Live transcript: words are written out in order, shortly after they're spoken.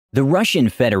The Russian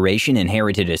Federation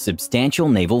inherited a substantial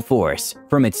naval force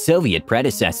from its Soviet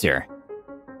predecessor,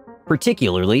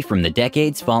 particularly from the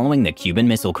decades following the Cuban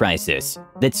Missile Crisis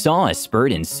that saw a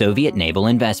spurt in Soviet naval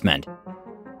investment.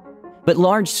 But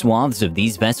large swaths of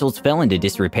these vessels fell into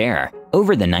disrepair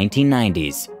over the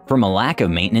 1990s from a lack of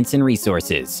maintenance and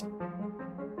resources.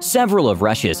 Several of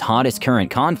Russia's hottest current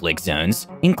conflict zones,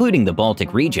 including the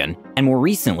Baltic region and more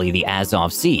recently the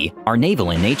Azov Sea, are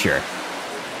naval in nature.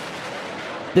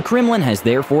 The Kremlin has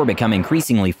therefore become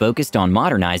increasingly focused on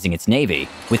modernizing its navy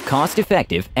with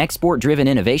cost-effective, export-driven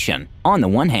innovation on the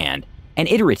one hand and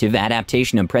iterative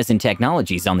adaptation of present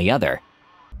technologies on the other.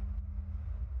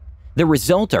 The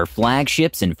result are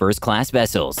flagships and first-class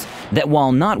vessels that,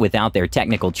 while not without their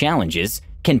technical challenges,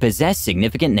 can possess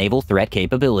significant naval threat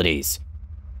capabilities.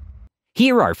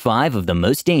 Here are 5 of the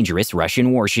most dangerous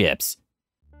Russian warships.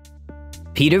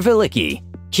 Peter Veliky,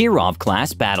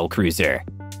 Kirov-class battlecruiser.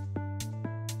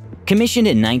 Commissioned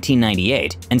in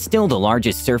 1998 and still the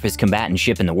largest surface combatant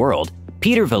ship in the world,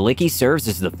 Peter Veliky serves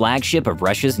as the flagship of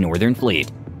Russia's Northern Fleet.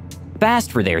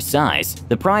 Fast for their size,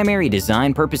 the primary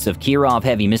design purpose of Kirov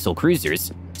heavy missile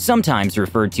cruisers, sometimes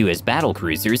referred to as battle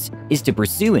cruisers, is to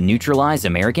pursue and neutralize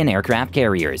American aircraft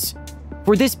carriers.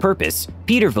 For this purpose,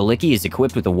 Peter Veliky is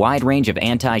equipped with a wide range of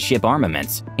anti-ship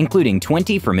armaments, including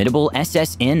 20 formidable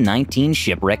SSN-19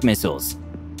 shipwreck missiles.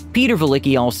 Peter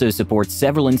Veliky also supports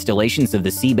several installations of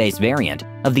the sea-based variant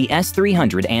of the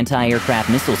S-300 anti-aircraft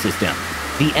missile system,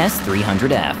 the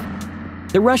S-300F.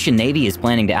 The Russian Navy is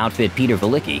planning to outfit Peter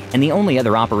Veliky and the only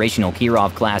other operational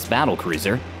Kirov-class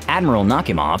battlecruiser, Admiral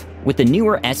Nakhimov, with the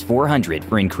newer S-400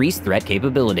 for increased threat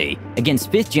capability against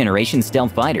 5th-generation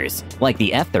stealth fighters like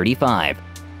the F-35.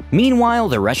 Meanwhile,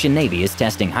 the Russian Navy is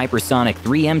testing hypersonic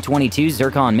 3M-22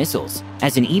 Zircon missiles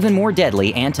as an even more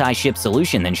deadly anti-ship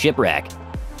solution than shipwreck.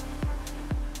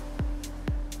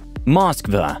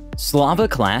 Moskva,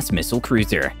 Slava-class missile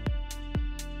cruiser.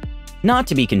 Not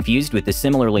to be confused with the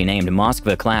similarly named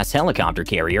Moskva-class helicopter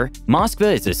carrier,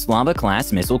 Moskva is a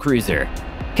Slava-class missile cruiser.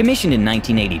 Commissioned in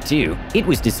 1982, it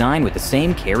was designed with the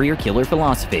same carrier-killer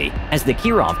philosophy as the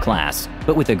Kirov-class,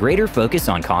 but with a greater focus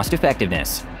on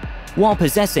cost-effectiveness. While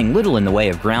possessing little in the way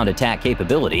of ground attack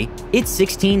capability, its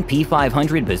 16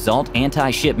 P-500 Basalt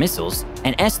anti-ship missiles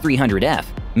and S-300F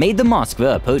made the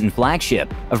Moskva a potent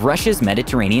flagship of Russia's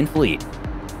Mediterranean fleet.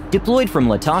 Deployed from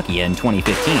Latakia in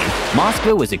 2015,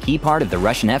 Moskva was a key part of the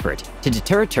Russian effort to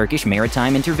deter Turkish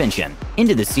maritime intervention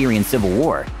into the Syrian civil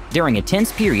war during a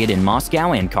tense period in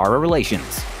Moscow-Ankara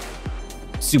relations.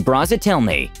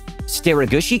 Subrazitelny,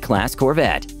 steregushiy-class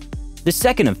corvette. The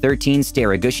second of 13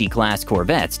 steregushiy-class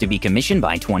corvettes to be commissioned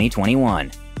by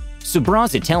 2021.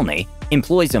 Subrazitelny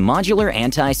employs a modular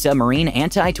anti-submarine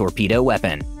anti-torpedo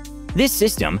weapon. This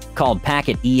system, called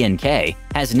Packet ENK,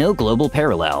 has no global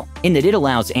parallel in that it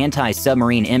allows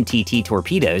anti-submarine MTT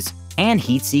torpedoes and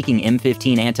heat-seeking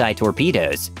M15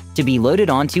 anti-torpedoes to be loaded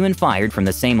onto and fired from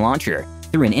the same launcher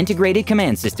through an integrated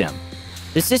command system.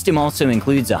 The system also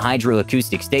includes a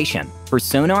hydroacoustic station for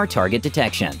sonar target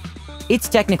detection. Its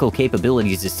technical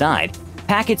capabilities aside,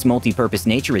 Packet's multi-purpose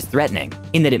nature is threatening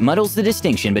in that it muddles the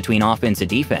distinction between offense and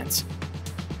defense.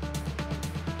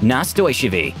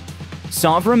 Nastoyshevi,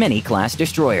 Sovremeny-class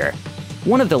destroyer.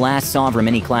 One of the last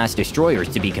Sovremeny-class destroyers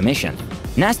to be commissioned,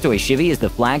 Nastoyshevi is the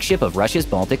flagship of Russia's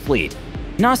Baltic fleet.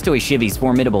 Nastoyshevi's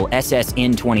formidable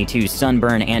SSN-22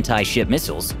 Sunburn anti-ship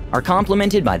missiles are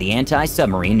complemented by the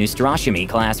anti-submarine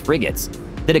Nostrashimy-class frigates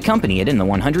that accompany it in the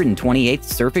 128th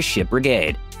Surface Ship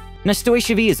Brigade.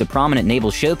 Nastoyshevi is a prominent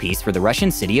naval showpiece for the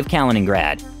Russian city of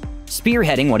Kaliningrad,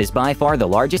 spearheading what is by far the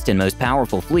largest and most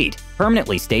powerful fleet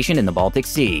permanently stationed in the Baltic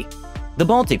Sea. The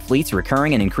Baltic fleet's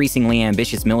recurring and increasingly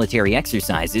ambitious military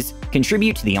exercises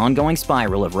contribute to the ongoing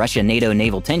spiral of Russia-NATO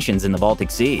naval tensions in the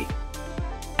Baltic Sea.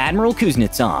 Admiral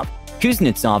Kuznetsov,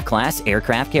 Kuznetsov-class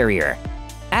aircraft carrier.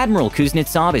 Admiral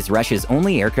Kuznetsov is Russia's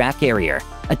only aircraft carrier,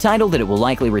 a title that it will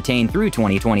likely retain through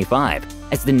 2025,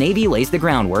 as the Navy lays the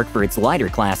groundwork for its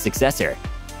lighter-class successor.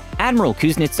 Admiral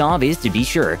Kuznetsov is, to be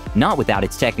sure, not without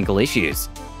its technical issues.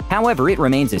 However, it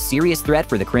remains a serious threat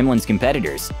for the Kremlin's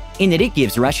competitors, in that it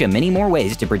gives Russia many more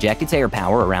ways to project its air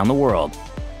power around the world.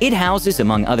 It houses,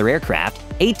 among other aircraft,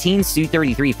 18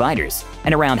 Su-33 fighters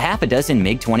and around half a dozen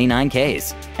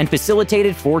MiG-29Ks, and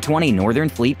facilitated 420 Northern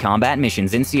Fleet combat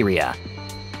missions in Syria.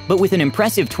 But with an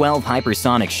impressive 12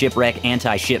 hypersonic shipwreck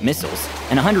anti-ship missiles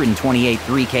and 128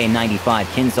 3K-95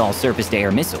 Kinzhal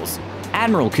surface-to-air missiles,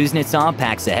 Admiral Kuznetsov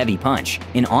packs a heavy punch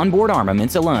in onboard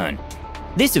armaments alone.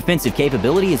 This offensive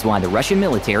capability is why the Russian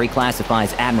military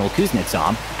classifies Admiral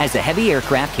Kuznetsov as a heavy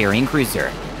aircraft carrying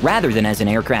cruiser, rather than as an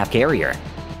aircraft carrier.